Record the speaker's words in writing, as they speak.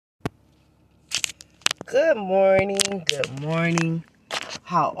Good morning. Good morning.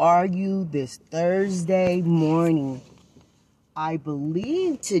 How are you this Thursday morning? I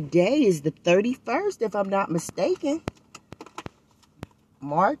believe today is the 31st, if I'm not mistaken.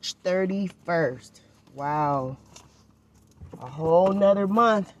 March 31st. Wow. A whole nother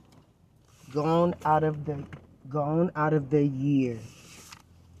month gone out of the year.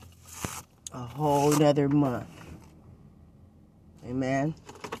 A whole nother month. Amen.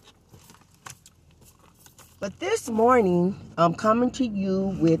 But this morning, I'm coming to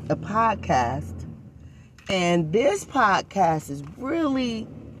you with a podcast. And this podcast is really,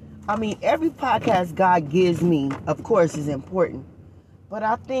 every podcast God gives me, of course, is important. But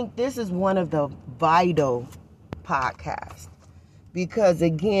I think this is one of the vital podcasts. Because,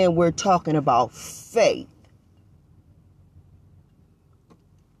 again, we're talking about faith.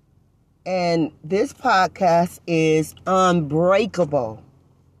 And this podcast is Unbreakable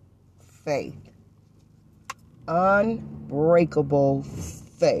Faith. Unbreakable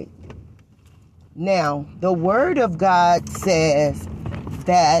faith. Now, the Word of God says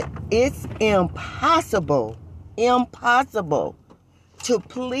that it's impossible to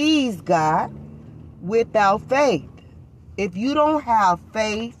please God without faith. If you don't have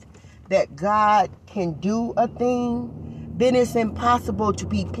faith that God can do a thing, then it's impossible to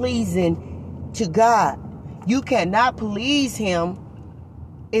be pleasing to God. You cannot please Him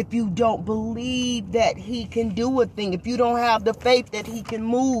if you don't believe that He can do a thing. If you don't have the faith that He can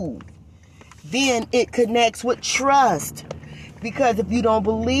move, then it connects with trust. Because if you don't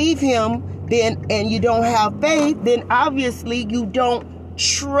believe Him, then and you don't have faith, then obviously you don't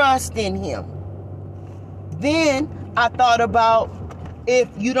trust in Him. Then I thought about, if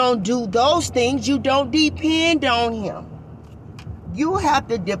you don't do those things, you don't depend on Him. You have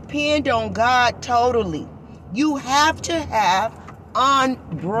to depend on God totally. You have to have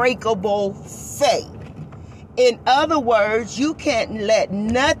unbreakable faith. In other words, you can't let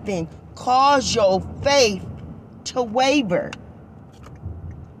nothing cause your faith to waver.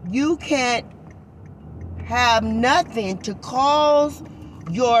 You can't have nothing to cause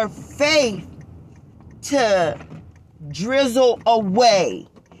your faith to drizzle away.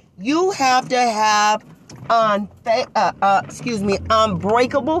 You have to have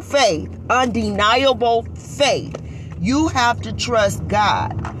unbreakable faith, undeniable faith. You have to trust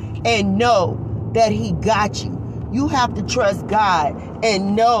God and know that He got you. You have to trust God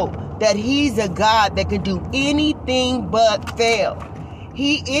and know that He's a God that can do anything but fail.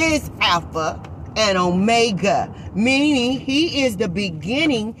 He is Alpha and Omega, meaning He is the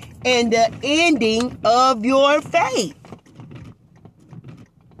beginning and the ending of your faith.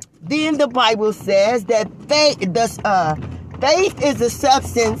 Then the Bible says that faith is a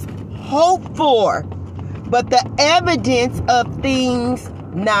substance hoped for, but the evidence of things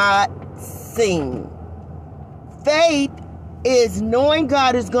not seen. Faith is knowing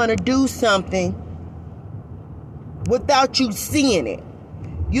God is going to do something without you seeing it.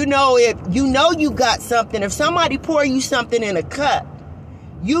 You know, if you know you got something, if somebody pour you something in a cup,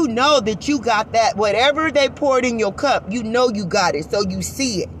 you know that you got that. Whatever they poured in your cup, you know you got it, so you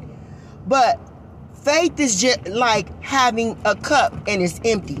see it. But faith is just like having a cup and it's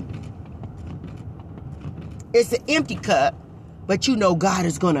empty. It's an empty cup, but you know God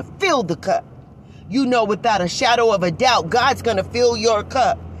is going to fill the cup. You know without a shadow of a doubt, God's going to fill your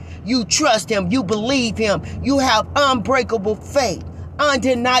cup. You trust Him. You believe Him. You have unbreakable faith,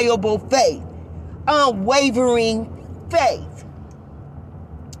 undeniable faith, unwavering faith.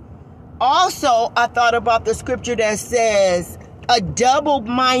 Also, I thought about the scripture that says, a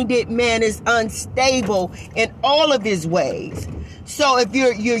double-minded man is unstable in all of his ways. So if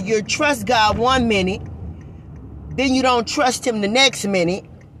you trust God one minute, then you don't trust Him the next minute.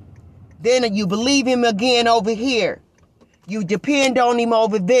 Then you believe Him again over here. You depend on Him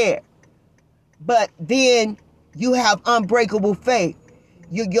over there. But then you have unbreakable faith.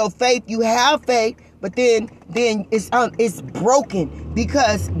 Your faith, you have faith, but then it's broken,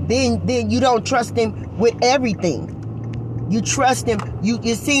 because then you don't trust Him with everything. You trust Him.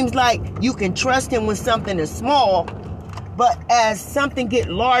 It seems like you can trust Him when something is small, but as something get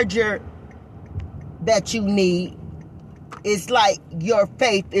larger that you need, it's like your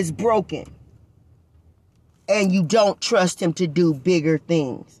faith is broken and you don't trust Him to do bigger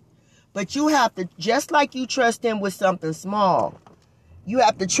things. But you have to, just like you trust Him with something small, you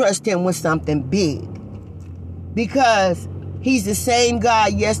have to trust Him with something big, because He's the same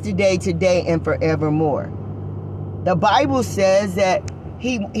God yesterday, today, and forevermore. The Bible says that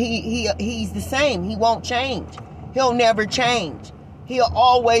he's the same. He won't change. He'll never change. He'll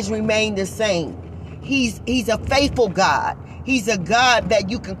always remain the same. He's a faithful God. He's a God that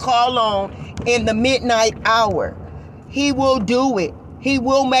you can call on in the midnight hour. He will do it. He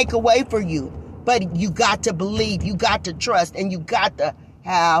will make a way for you. But you got to believe, you got to trust, and you got to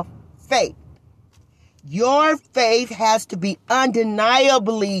have faith. Your faith has to be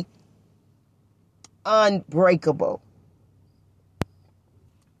undeniably unbreakable.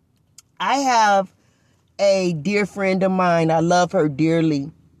 I have a dear friend of mine. I love her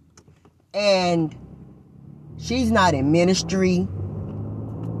dearly. And she's not in ministry,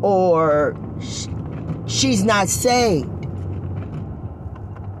 or she's not saved.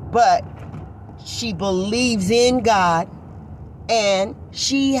 But she believes in God, and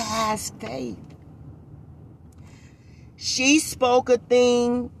she has faith. She spoke a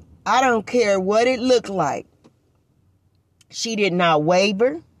thing, I don't care what it looked like. She did not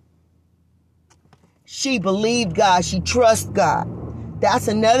waver. She believed God. She trusts God. That's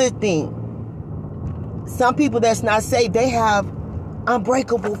another thing. Some people that's not saved, they have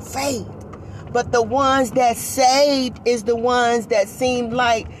unbreakable faith. But the ones that saved is the ones that seem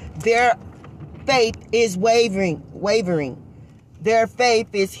like their faith is wavering. Their faith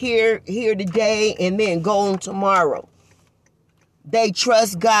is here today and then gone tomorrow. They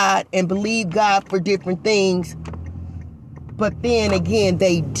trust God and believe God for different things. But then again,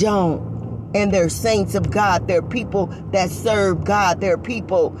 they don't. And they're saints of God. They're people that serve God. They're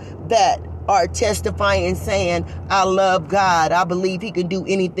people that are testifying and saying, I love God. I believe he can do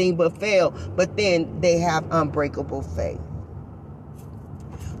anything but fail. But then they have unbreakable faith.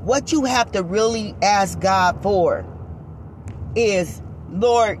 What you have to really ask God for is,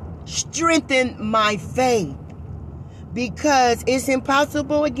 Lord, strengthen my faith. Because it's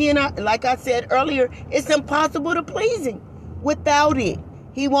impossible, again, like I said earlier, it's impossible to please him without it.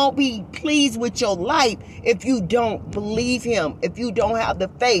 He won't be pleased with your life if you don't believe him, if you don't have the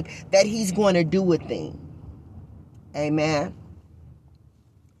faith that he's going to do a thing. Amen.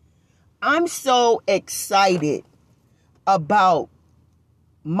 I'm so excited about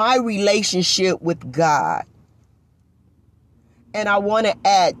my relationship with God. And I want to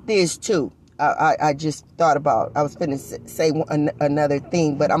add this too. I just thought about, I was going to say another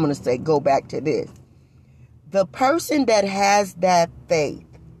thing, but I'm going to say, go back to this. The person that has that faith,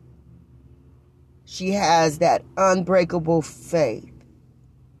 she has that unbreakable faith,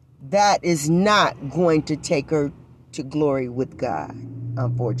 that is not going to take her to glory with God,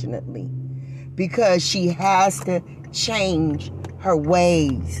 unfortunately, because she has to change her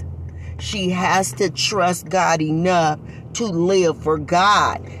ways. She has to trust God enough to live for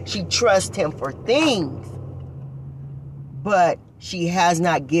God. She trusts him for things, but she has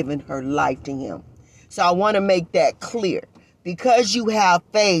not given her life to him. So I want to make that clear. Because you have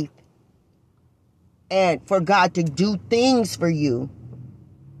faith and for God to do things for you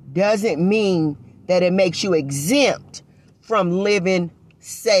doesn't mean that it makes you exempt from living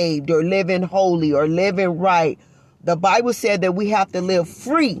saved or living holy or living right. The Bible said that we have to live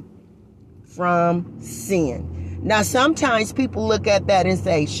free from sin. Now, sometimes people look at that and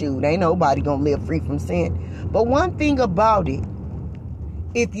say, shoot, ain't nobody gonna live free from sin. But one thing about it,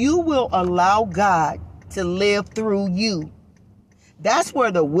 if you will allow God to live through you, that's where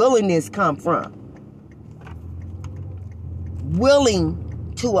the willingness comes from.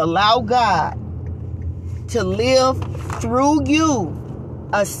 Willing to allow God to live through you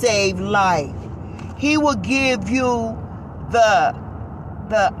a saved life. He will give you the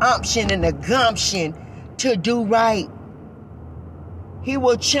umption and the gumption to do right. He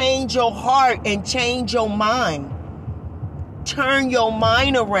will change your heart and change your mind. Turn your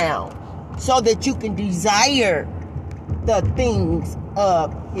mind around so that you can desire the things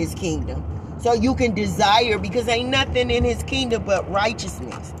of his kingdom. So you can desire, because ain't nothing in his kingdom but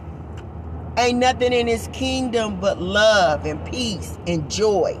righteousness. Ain't nothing in his kingdom but love and peace and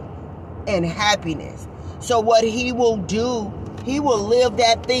joy and happiness. So what he will do, he will live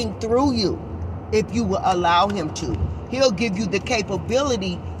that thing through you if you will allow him to. He'll give you the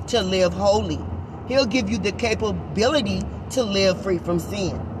capability to live holy. He'll give you the capability to live free from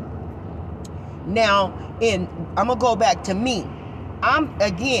sin. Now, I'm going to go back to me. I'm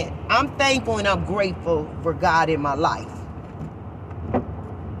thankful and I'm grateful for God in my life.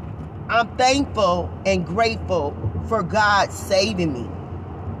 I'm thankful and grateful for God saving me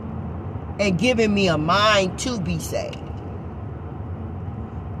and giving me a mind to be saved.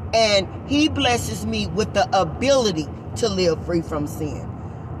 And he blesses me with the ability to live free from sin.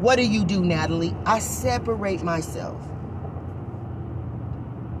 What do you do, Natalie? I separate myself.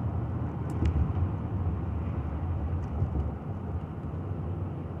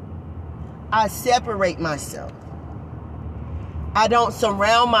 I separate myself. I don't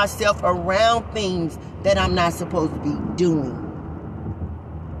surround myself around things that I'm not supposed to be doing.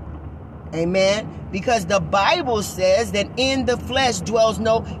 Amen. Because the Bible says that in this flesh dwells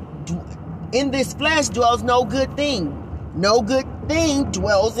no good thing. No good thing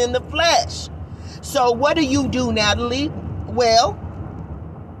dwells in the flesh. So what do, Natalie? Well,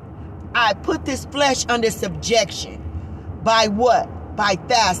 I put this flesh under subjection. By what? By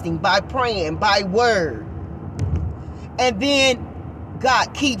fasting, by praying, by word. And then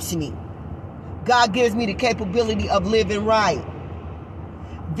God keeps me. God gives me the capability of living right.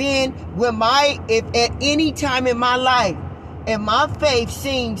 Then if at any time in my life, and my faith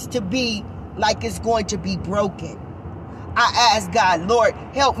seems to be like it's going to be broken, I ask God, Lord,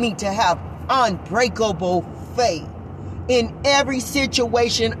 help me to have unbreakable faith in every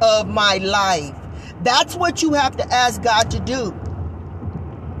situation of my life. That's what you have to ask God to do.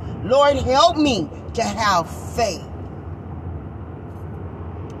 Lord, help me to have faith.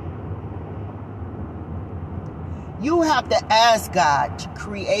 You have to ask God to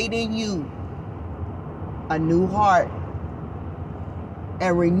create in you a new heart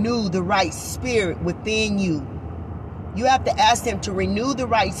and renew the right spirit within you. You have to ask Him to renew the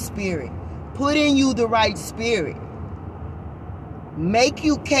right spirit, put in you the right spirit, make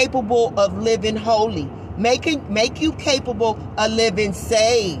you capable of living holy, make you capable of living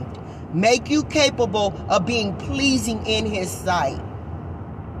saved, make you capable of being pleasing in His sight.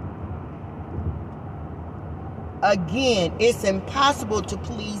 Again, it's impossible to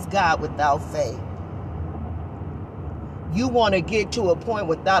please God without faith. You want to get to a point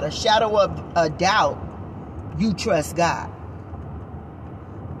without a shadow of a doubt, you trust God.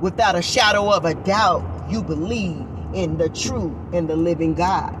 Without a shadow of a doubt, you believe in the true and the living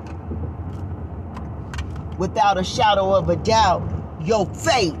God. Without a shadow of a doubt, your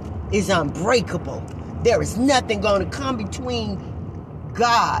faith is unbreakable. There is nothing going to come between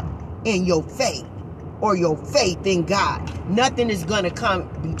God and your faith, or your faith in God. Nothing is going to come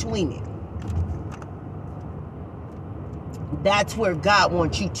between it. That's where God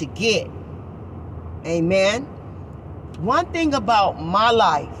wants you to get. Amen. One thing about my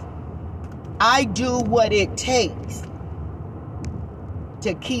life, I do what it takes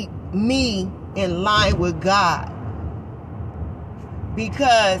to keep me in line with God.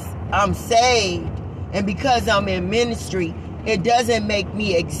 Because I'm saved and because I'm in ministry, it doesn't make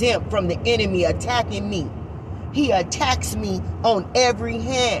me exempt from the enemy attacking me. He attacks me on every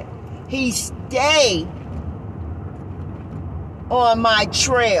hand. He stays on my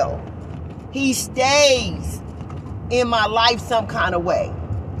trail. He stays in my life some kind of way,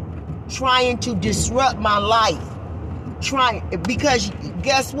 trying to disrupt my life. Because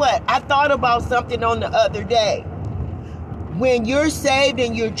guess what? I thought about something on the other day. When you're saved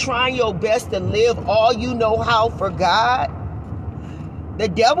and you're trying your best to live all you know how for God, the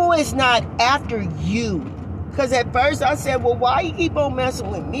devil is not after you. Because at first I said, well, why you keep on messing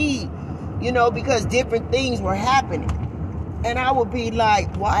with me? Because different things were happening. And I would be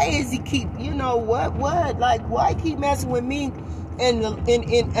like, why is he keep, what? Like, why keep messing with me? And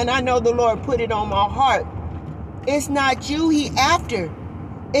I know the Lord put it on my heart. It's not you he after.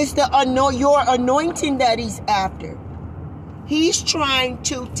 It's your anointing that he's after. He's trying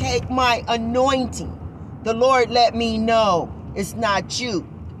to take my anointing. The Lord let me know. It's not you,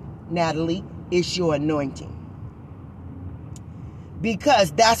 Natalie. It's your anointing.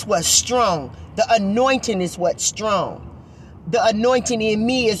 Because that's what's strong. The anointing is what's strong. The anointing in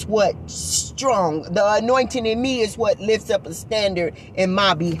me is what's strong. The anointing in me is what lifts up a standard in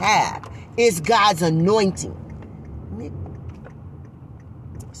my behalf. It's God's anointing.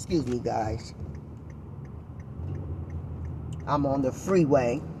 Excuse me, guys. I'm on the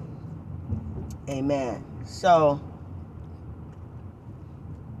freeway. Amen.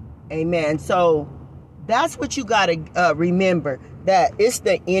 Amen. So that's what you got to remember, that it's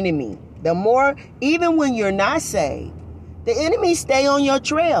the enemy. The more, even when you're not saved, the enemy stay on your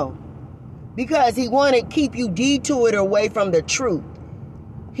trail because he want to keep you detoured away from the truth.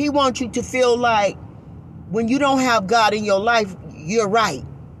 He wants you to feel like when you don't have God in your life, you're right,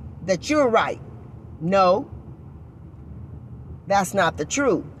 that you're right. No, that's not the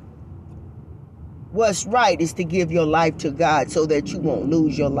truth. What's right is to give your life to God so that you won't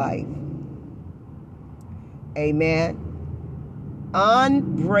lose your life. Amen.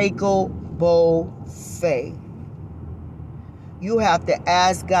 Unbreakable faith. You have to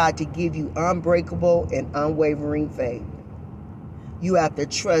ask God to give you unbreakable and unwavering faith. You have to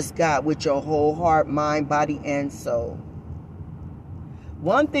trust God with your whole heart, mind, body, and soul.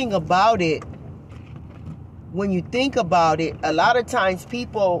 One thing about it, when you think about it, a lot of times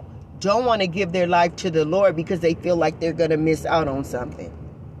people don't want to give their life to the Lord because they feel like they're going to miss out on something.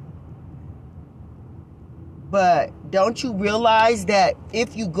 But don't you realize that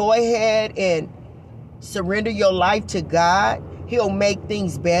if you go ahead and surrender your life to God, He'll make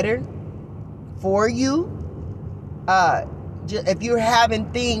things better for you? If you're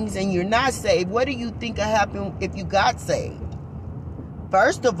having things and you're not saved, what do you think will happen if you got saved?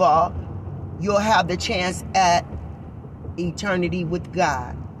 First of all, you'll have the chance at eternity with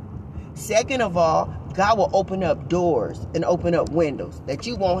God. Second of all, God will open up doors and open up windows that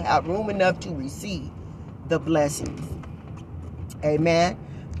you won't have room enough to receive the blessings. Amen.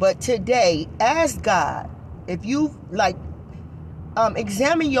 But today, ask God, if you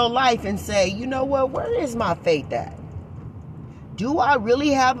examine your life and say, you know what, where is my faith at? Do I really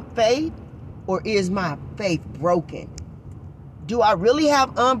have faith, or is my faith broken? Do I really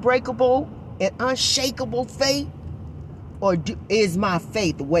have unbreakable and unshakable faith, or is my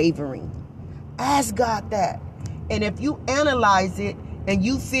faith wavering? Ask God that. And if you analyze it and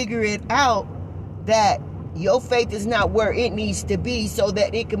you figure it out that your faith is not where it needs to be so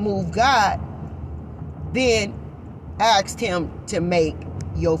that it can move God, then ask Him to make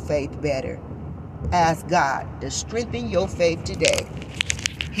your faith better. Ask God to strengthen your faith today.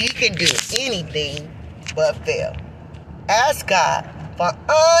 He can do anything but fail. Ask God for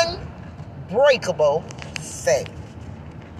unbreakable faith.